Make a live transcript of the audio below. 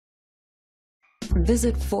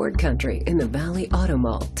Visit Ford Country in the Valley Auto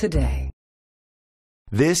Mall today.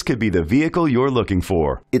 This could be the vehicle you're looking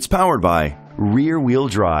for. It's powered by rear-wheel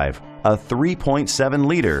drive, a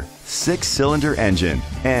 3.7-liter, 6-cylinder engine,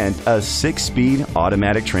 and a 6-speed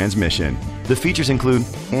automatic transmission. The features include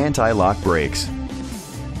anti-lock brakes,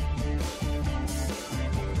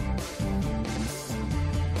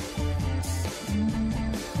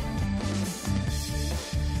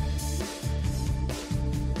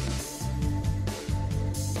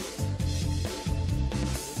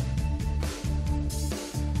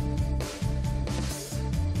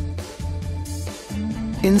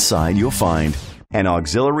 Inside you'll find an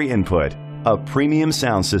auxiliary input, a premium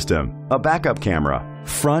sound system, a backup camera,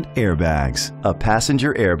 front airbags, a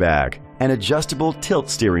passenger airbag, an adjustable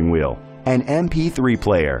tilt steering wheel, an MP3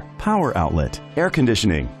 player, power outlet, air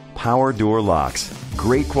conditioning, power door locks.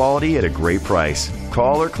 Great quality at a great price.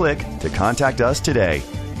 Call or click to contact us today.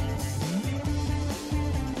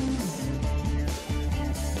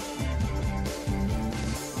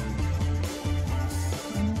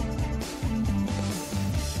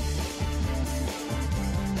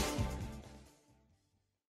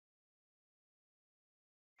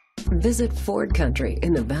 Visit Ford Country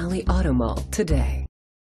in the Valley Auto Mall today.